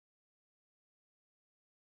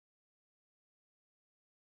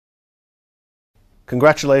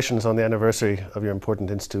Congratulations on the anniversary of your important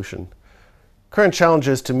institution. Current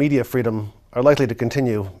challenges to media freedom are likely to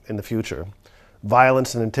continue in the future.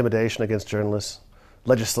 Violence and intimidation against journalists,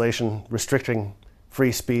 legislation restricting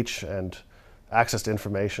free speech and access to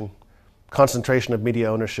information, concentration of media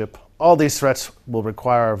ownership, all these threats will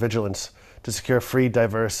require our vigilance to secure free,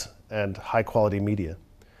 diverse, and high-quality media.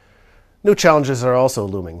 New challenges are also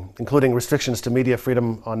looming, including restrictions to media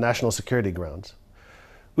freedom on national security grounds.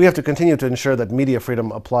 We have to continue to ensure that media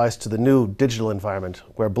freedom applies to the new digital environment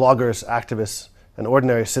where bloggers, activists, and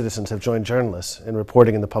ordinary citizens have joined journalists in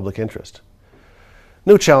reporting in the public interest.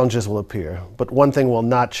 New challenges will appear, but one thing will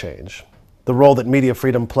not change: the role that media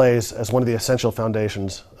freedom plays as one of the essential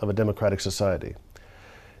foundations of a democratic society.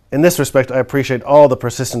 In this respect, I appreciate all the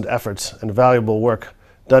persistent efforts and valuable work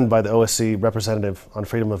done by the OSCE representative on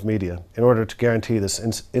freedom of media in order to guarantee this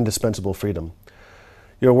indispensable freedom.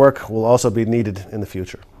 Your work will also be needed in the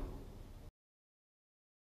future.